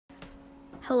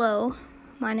Hello,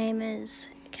 my name is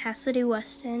Cassidy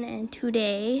Weston, and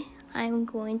today I'm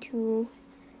going to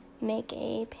make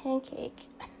a pancake.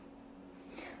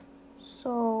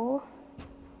 So,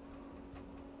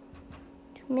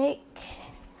 to make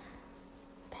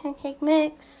pancake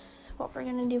mix, what we're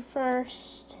going to do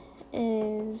first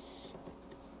is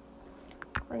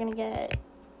we're going to get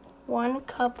 1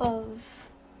 cup of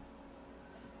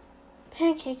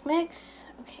pancake mix.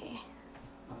 Okay.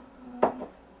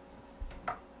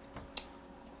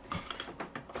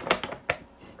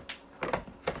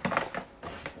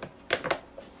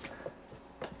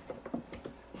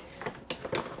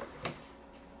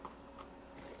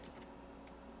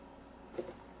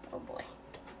 Oh boy.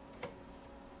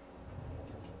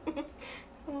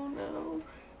 Oh no.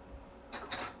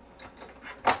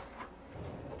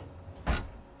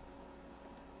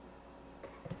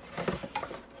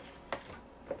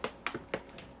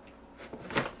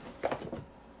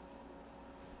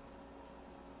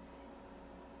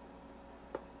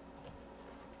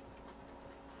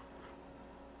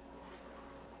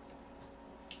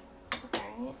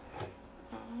 Alright.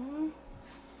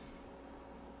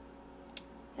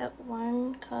 Yep,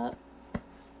 1 cup.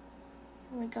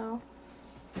 Here we go.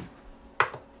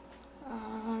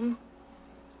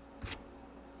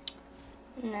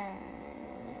 And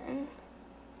then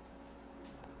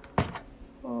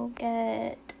we'll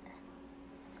get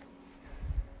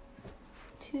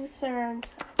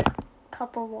 2/3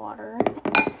 cup of water.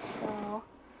 So,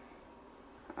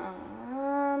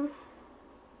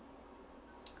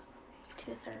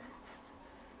 2/3.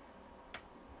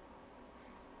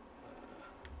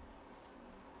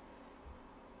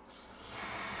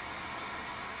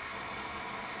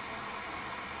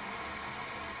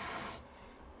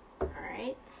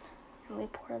 Alright, and we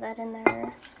pour that in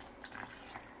there.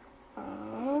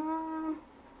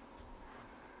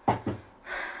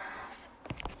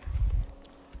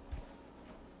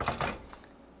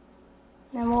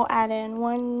 Then we'll add in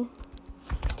 1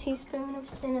 teaspoon of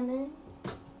cinnamon.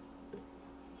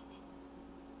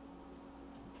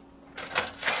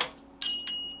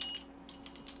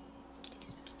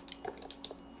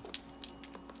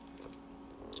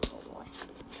 Oh boy.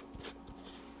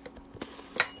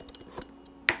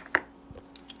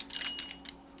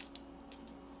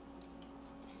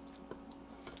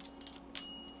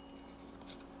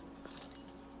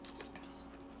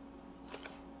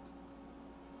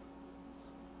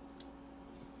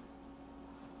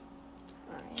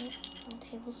 Alright, 1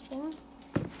 tablespoon.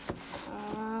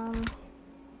 And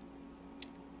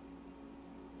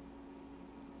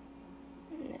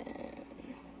then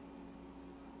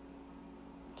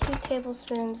 2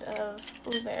 tablespoons of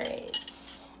blueberries.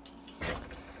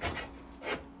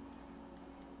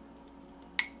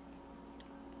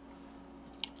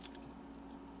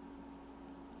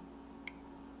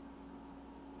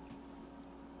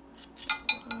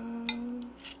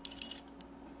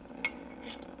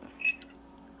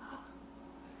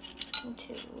 And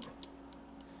 2.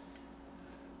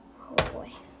 Oh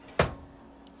boy.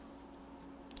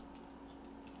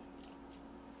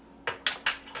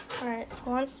 Alright, so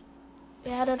once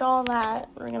we added all that,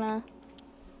 we're gonna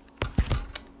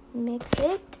mix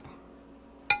it.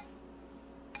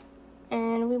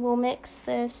 And we will mix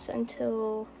this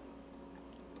until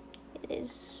it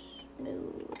is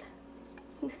smooth.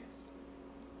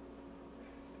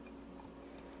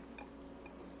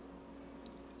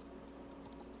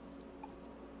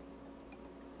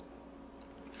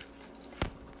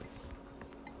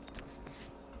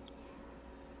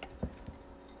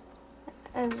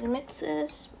 As we mix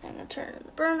this, we're gonna turn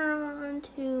the burner on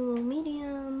to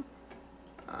medium.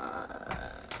 There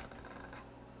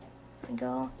we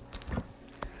go.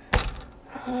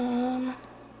 There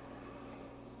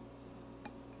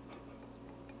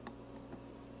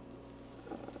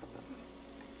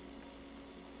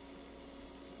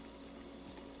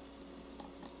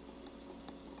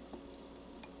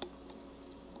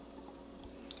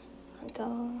we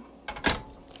go.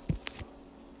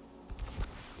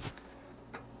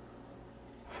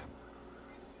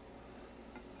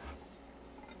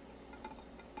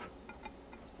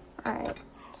 Alright,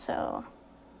 so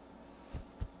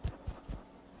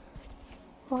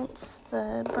once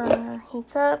the burner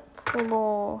heats up, we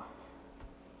will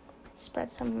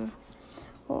spread some,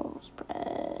 we'll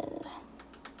spread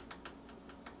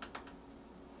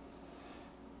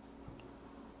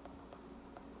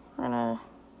we're gonna,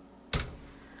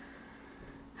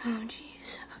 oh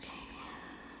geez, okay.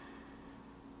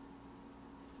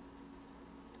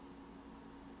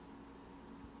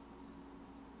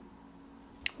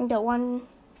 We got 1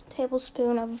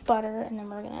 tablespoon of butter, and then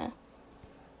we're gonna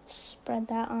spread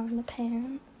that on the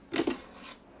pan.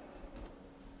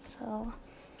 so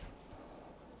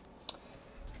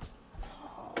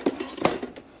there's a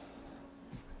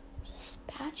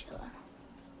spatula.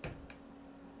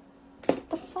 What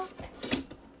the fuck?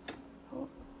 Oh,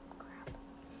 crap.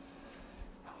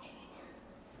 Okay.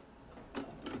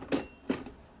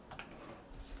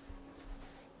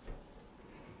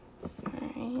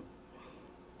 Alright.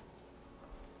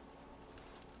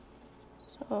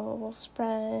 So we'll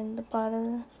spread the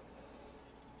butter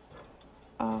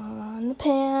on the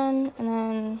pan, and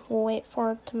then we'll wait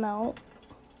for it to melt.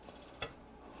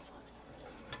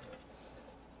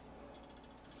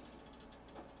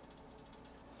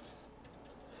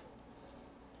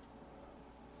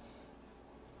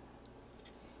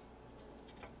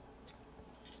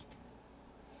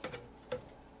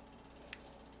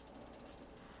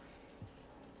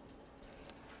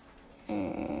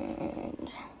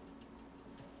 And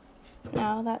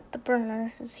now that the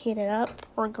burner is heated up,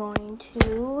 we're going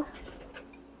to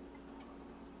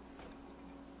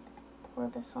pour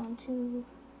this onto,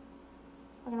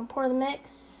 we're going to pour the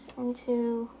mix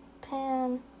into a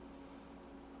pan.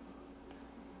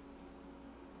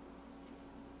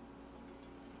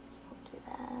 We'll do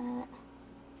that.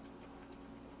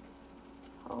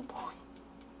 Oh boy.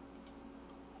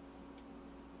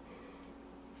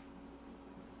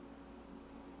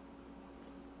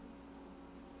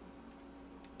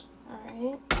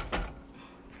 Alright.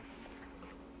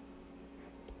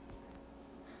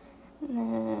 And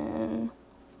then,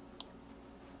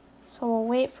 so we'll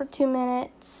wait for 2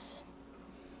 minutes.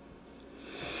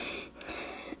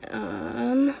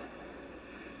 And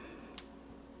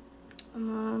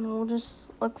then we'll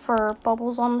just look for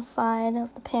bubbles on the side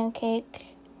of the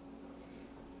pancake.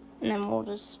 And then we'll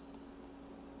just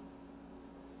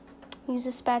use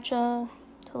a spatula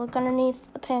to look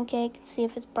underneath the pancake and see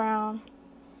if it's brown.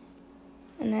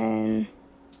 And then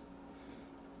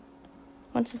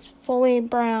once it's fully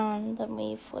brown, then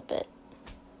we flip it.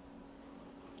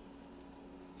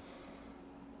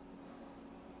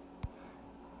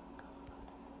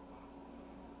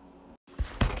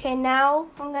 Okay, now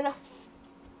I'm gonna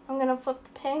flip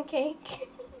the pancake.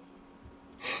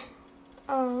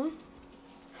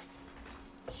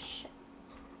 Shit.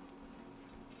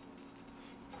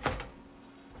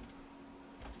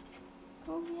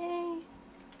 Oh yay.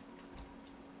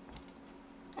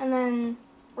 And then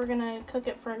we're gonna cook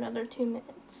it for another 2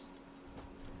 minutes.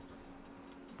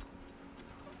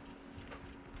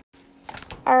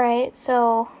 Alright,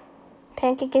 so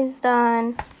pancake is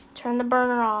done. Turn the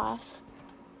burner off.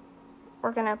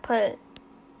 We're gonna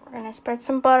spread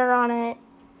some butter on it,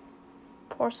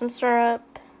 pour some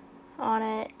syrup on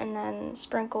it, and then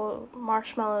sprinkle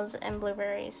marshmallows and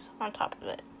blueberries on top of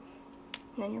it.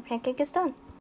 And then your pancake is done.